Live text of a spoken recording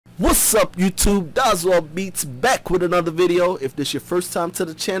What's up, YouTube? Doswellbeats back with another video. If this your first time to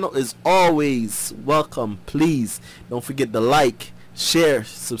the channel, as always, welcome. Please don't forget to like, share,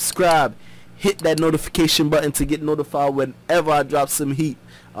 subscribe, hit that notification button to get notified whenever I drop some heat.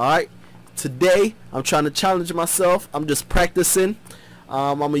 Alright, today I'm trying to challenge myself. I'm just practicing.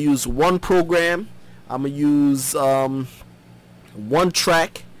 I'm gonna use one program. I'm gonna use one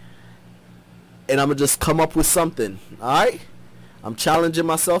track, and I'm gonna just come up with something. Alright, I'm challenging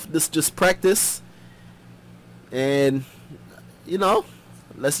myself. This is just practice, and you know,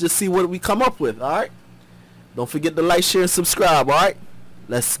 let's just see what we come up with. Alright, don't forget to like, share, and subscribe. Alright,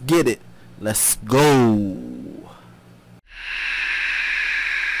 let's get it. Let's go.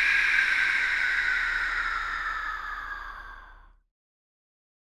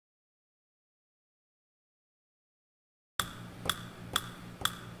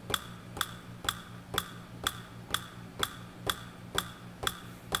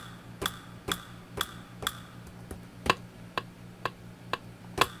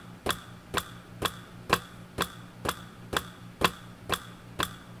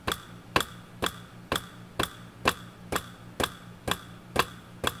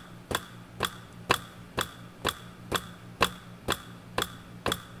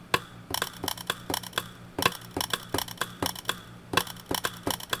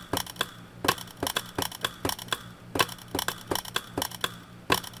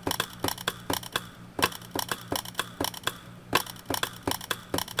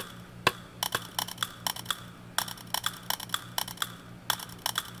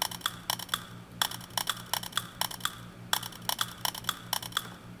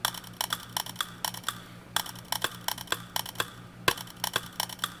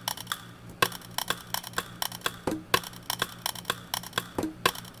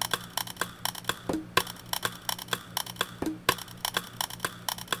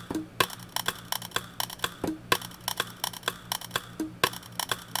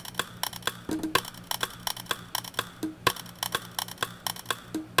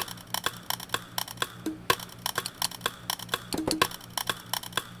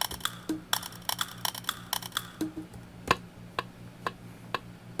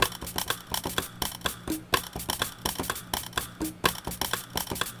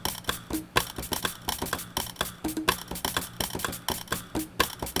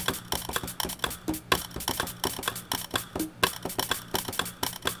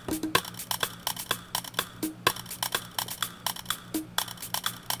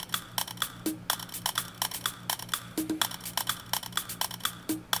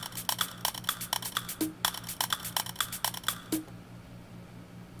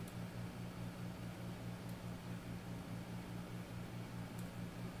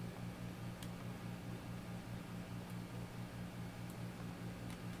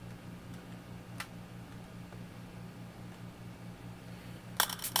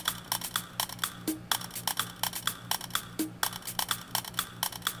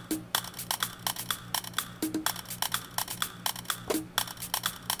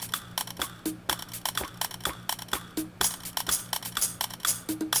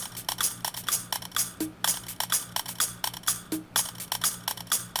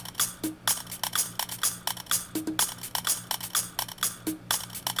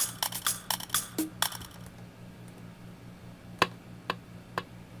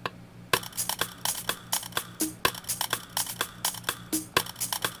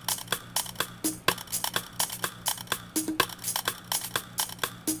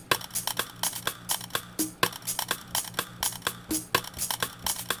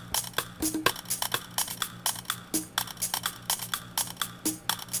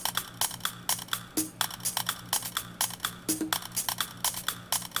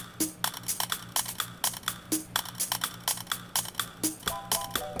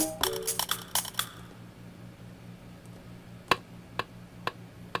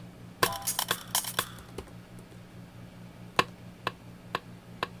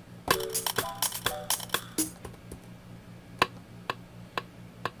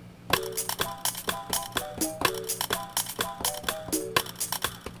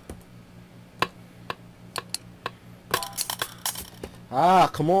 Ah,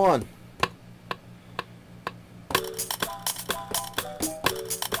 come on.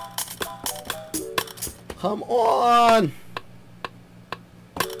 Come on.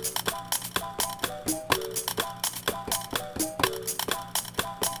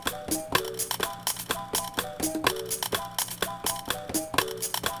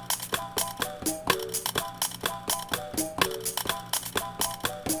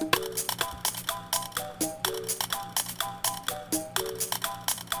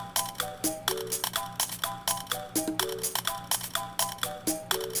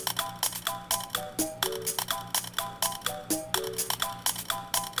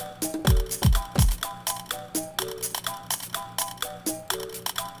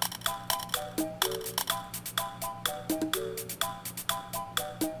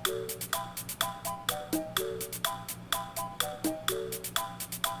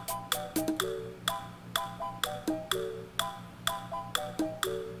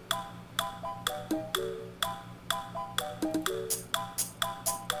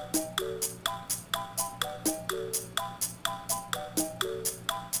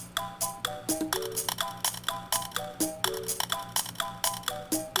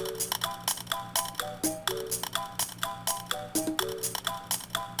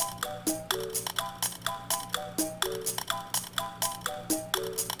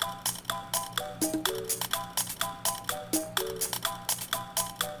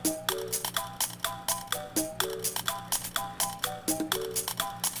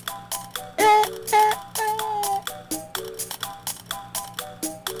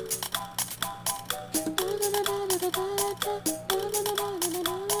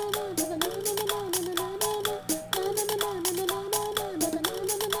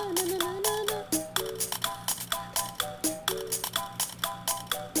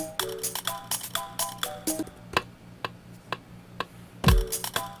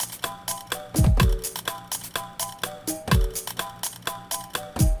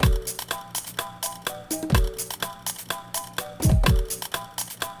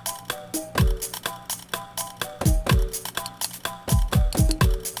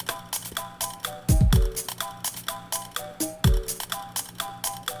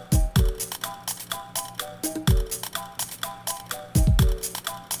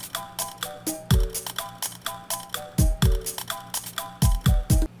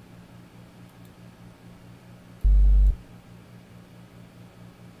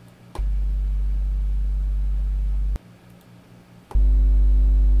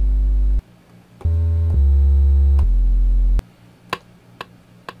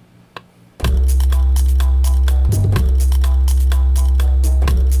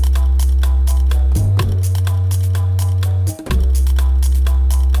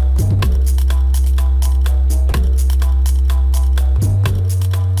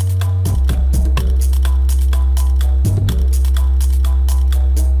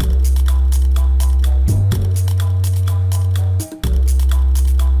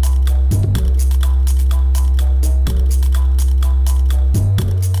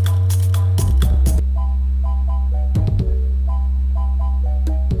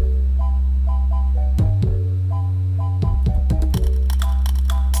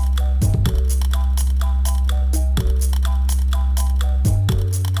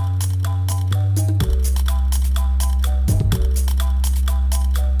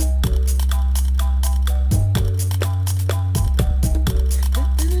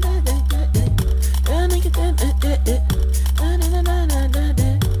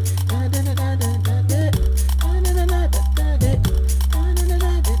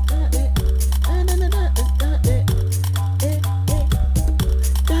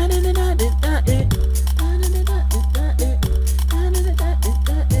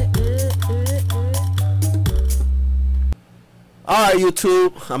 Alright,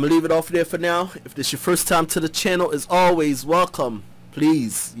 YouTube, I'm gonna leave it off there for now. If this is your first time to the channel, as always, welcome.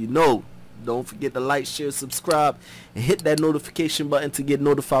 Please, don't forget to like, share, subscribe, and hit that notification button to get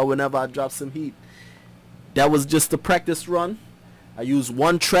notified whenever I drop some heat. That was just a practice run. I used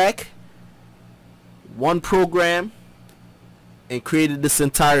one track, one program, and created this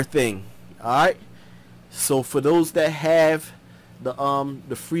entire thing. Alright, so for those that have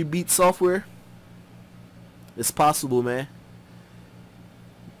the free beat software, it's possible, man.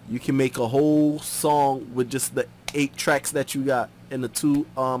 You can make a whole song with just the 8 tracks that you got and the 2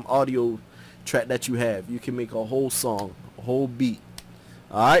 audio track that you have. You can make a whole song, a whole beat.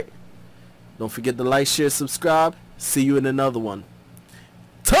 Alright, don't forget to like, share, subscribe. See you in another one.